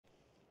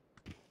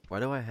Why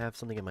do I have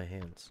something in my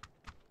hands?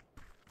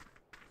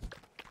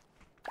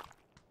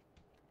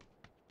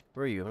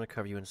 Where are you? I'm gonna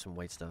cover you in some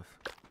white stuff.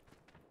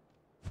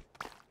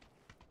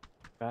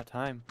 About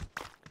time.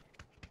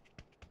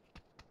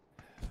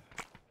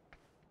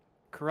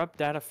 Corrupt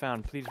data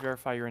found. Please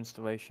verify your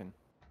installation.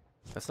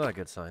 That's not a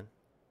good sign.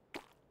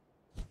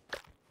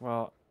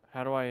 Well,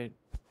 how do I...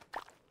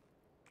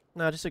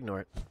 No, just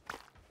ignore it.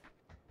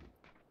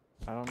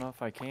 I don't know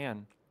if I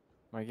can.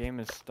 My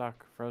game is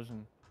stuck,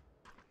 frozen.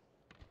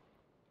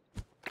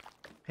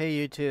 Hey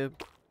YouTube,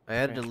 I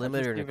added Okay, a I'll just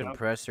limiter and a leave it up,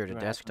 compressor see to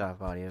what happens.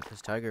 desktop audio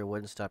because Tiger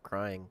wouldn't stop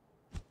crying.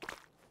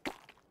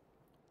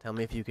 Tell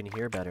me if you can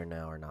hear better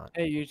now or not.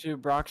 Hey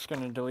YouTube, Brock's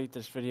gonna delete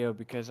this video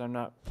because I'm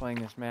not playing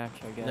this match,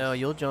 I guess. No,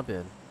 you'll jump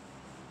in.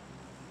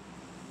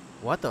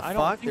 What the I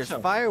don't fuck? think There's so.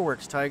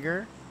 fireworks,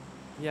 Tiger.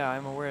 Yeah,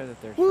 I'm aware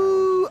that there's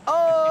Woo!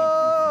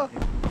 Oh!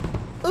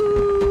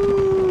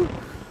 Ooh!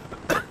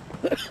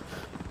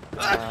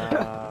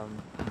 fireworks.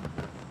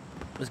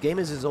 This game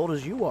is as old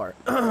as you are.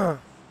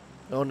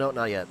 Oh no,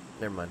 not yet.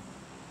 Never mind.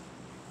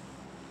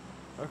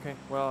 Okay,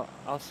 well,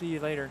 I'll see you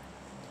later.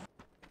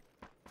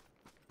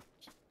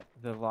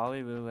 The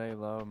lolly lule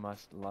low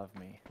must love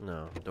me.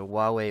 No, the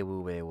Huawei Wu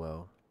Wei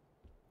Wo.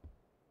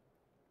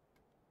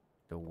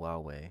 The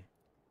Huawei.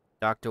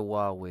 Dr.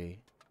 Huawei.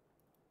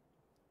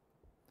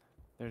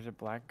 There's a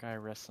black guy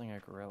wrestling a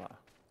gorilla.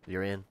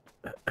 You're in.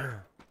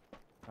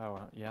 Oh,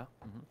 yeah?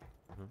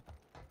 Mm-hmm.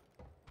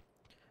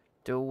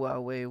 The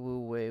Huawei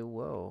Wu Wei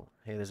Wo.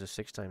 Hey, there's a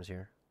 6 times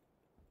here.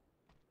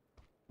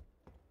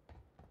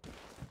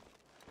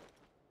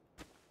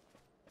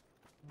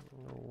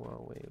 The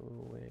Huawei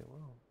Wu Wei Wo.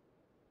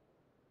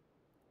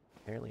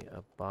 Apparently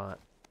a bot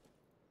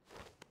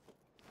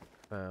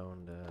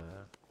found,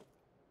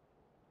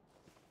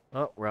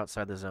 Oh, we're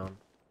outside the zone.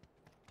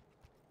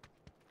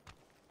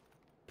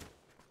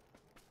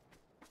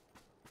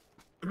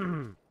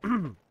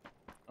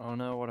 Oh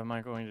no, what am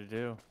I going to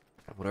do?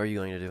 What are you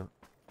going to do?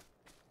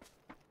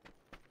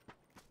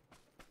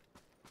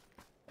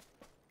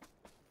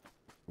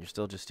 You're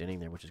still just standing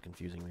there, which is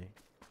confusing me.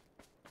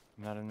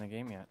 I'm not in the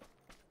game yet.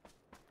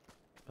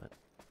 But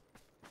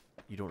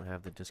you don't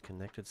have the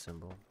disconnected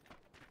symbol.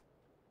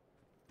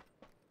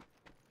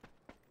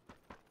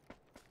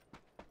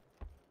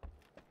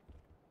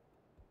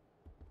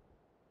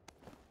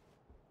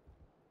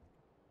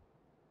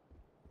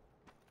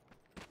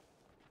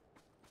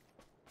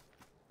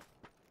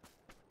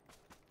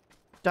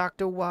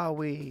 Dr.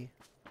 Wowie.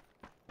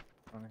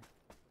 Funny.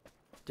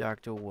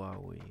 Dr.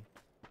 Wowie.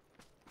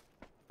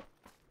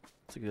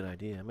 That's a good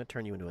idea. I'm gonna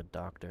turn you into a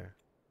doctor.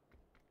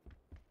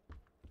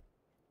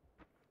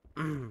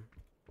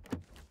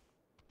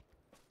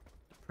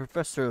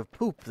 Professor of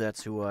Poop,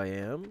 that's who I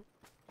am.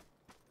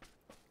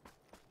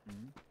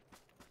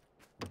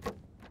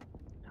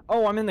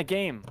 Oh, I'm in the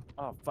game.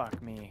 Oh,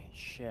 fuck me.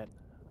 Shit.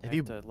 I Have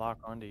have to lock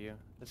onto you.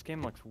 This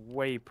game looks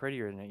way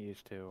prettier than it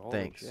used to. Holy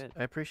Thanks. shit.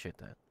 I appreciate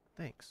that.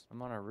 Thanks. I'm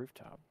on a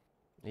rooftop.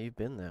 You've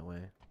been that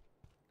way.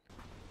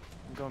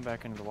 I'm going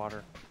back into the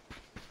water.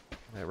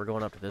 Alright, we're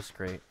going up to this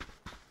crate.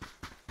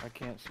 I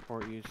can't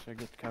support you, so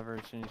get to cover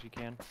as soon as you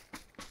can.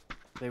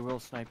 They will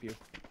snipe you.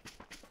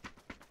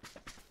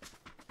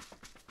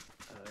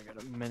 I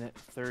got a minute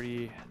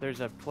 30.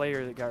 There's a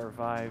player that got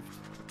revived.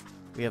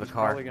 We have He's a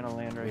car. probably gonna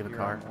land right have a here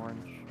car. on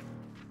orange.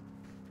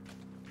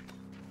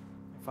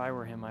 If I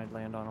were him, I'd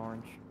land on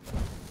orange.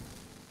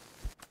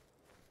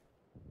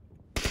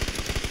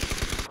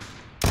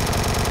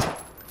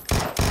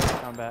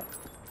 Combat.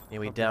 Yeah,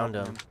 we Open downed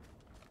up on him.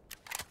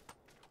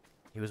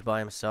 He was by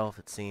himself,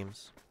 it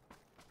seems.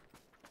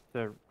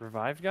 The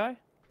revived guy?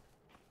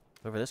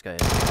 Whoever this guy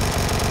is.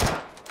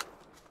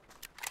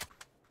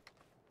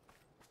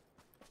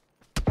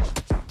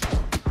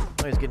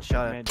 Oh, he's getting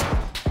shot at.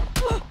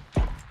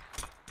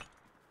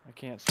 I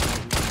can't see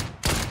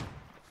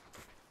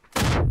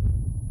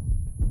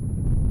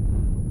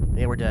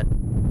Yeah, we're dead. you.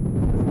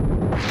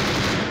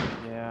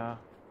 Yeah.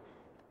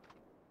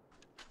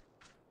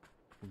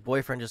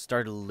 Boyfriend just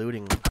started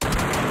looting,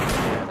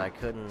 and I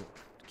couldn't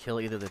kill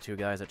either of the 2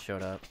 guys that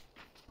showed up.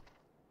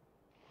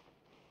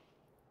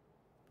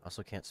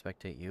 Also can't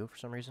spectate you for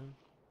some reason.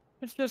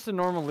 It's just a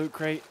normal loot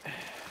crate.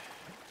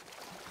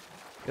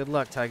 Good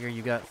luck, Tiger.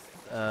 You got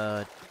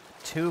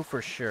 2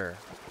 for sure.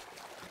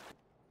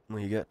 Well,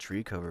 you got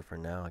tree cover for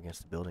now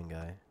against the building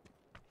guy.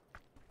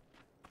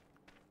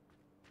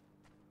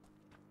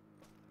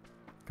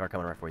 Car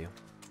coming right for you.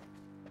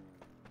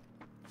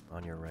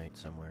 On your right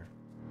somewhere.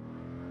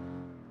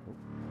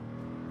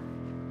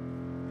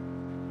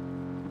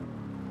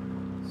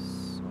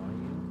 Saw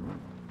you.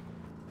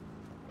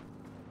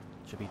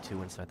 Should be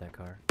 2 inside that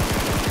car.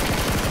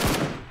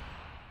 Just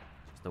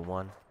the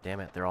 1. Damn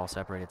it, they're all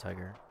separated,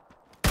 Tiger.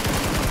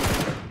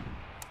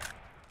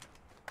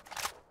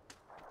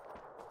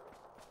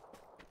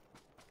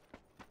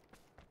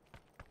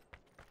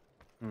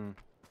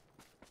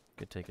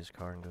 Could take his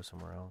car and go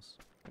somewhere else.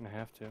 Gonna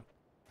have to.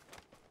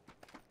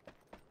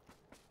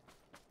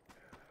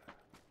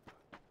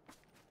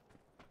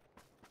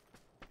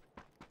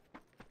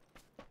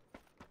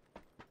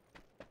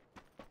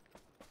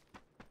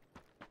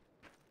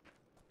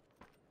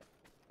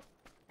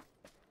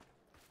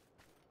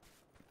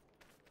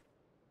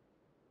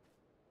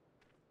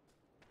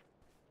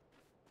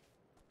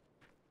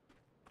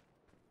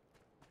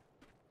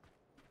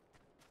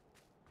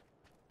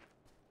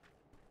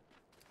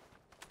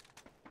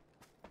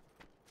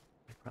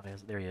 Oh,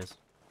 there he is.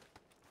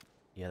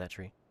 Yeah, that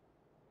tree.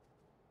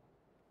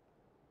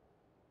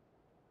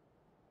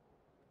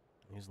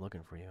 He's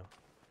looking for you.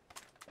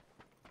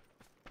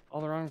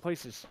 All the wrong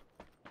places.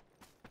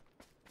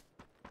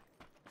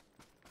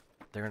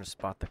 They're gonna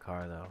spot the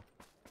car, though.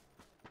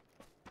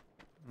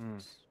 Hmm.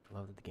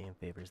 Love that the game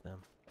favors them.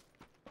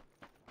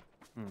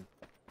 Hmm.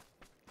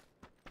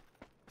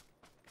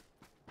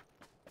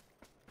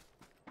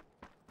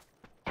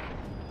 I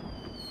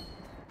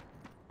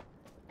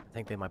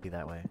think they might be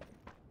that way.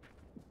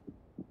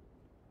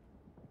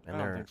 And I don't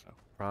they're think so.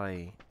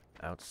 probably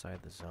outside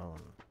the zone,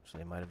 so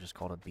they might have just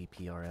called a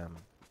BPRM.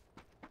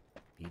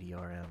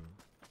 BDRM.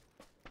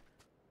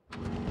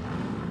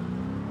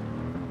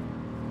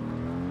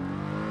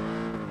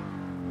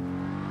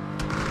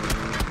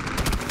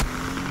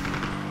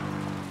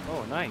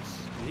 Oh, nice.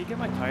 Did he get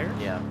my tires?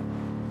 Yeah.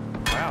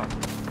 Wow.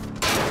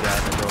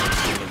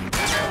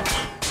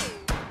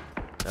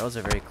 That was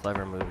a very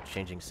clever move,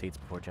 changing seats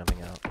before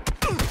jumping out.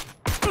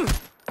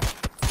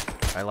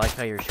 I like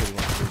how you're shooting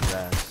him through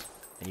grass.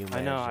 And you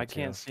I know, managed it I too.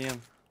 can't see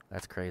him.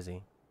 That's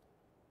crazy.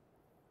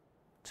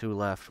 2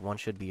 left. 1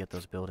 should be at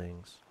those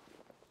buildings.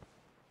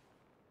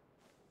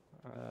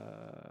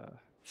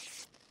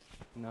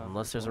 No.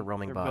 Unless there's a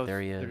roaming they're bot. both-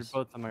 There he They're is.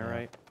 both on my Yeah.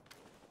 right.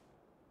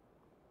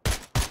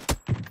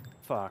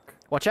 Fuck.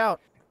 Watch out!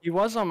 He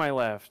was on my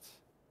left.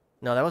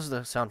 No, that was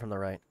the sound from the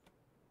right.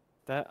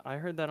 I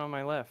heard that on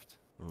my left.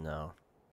 No.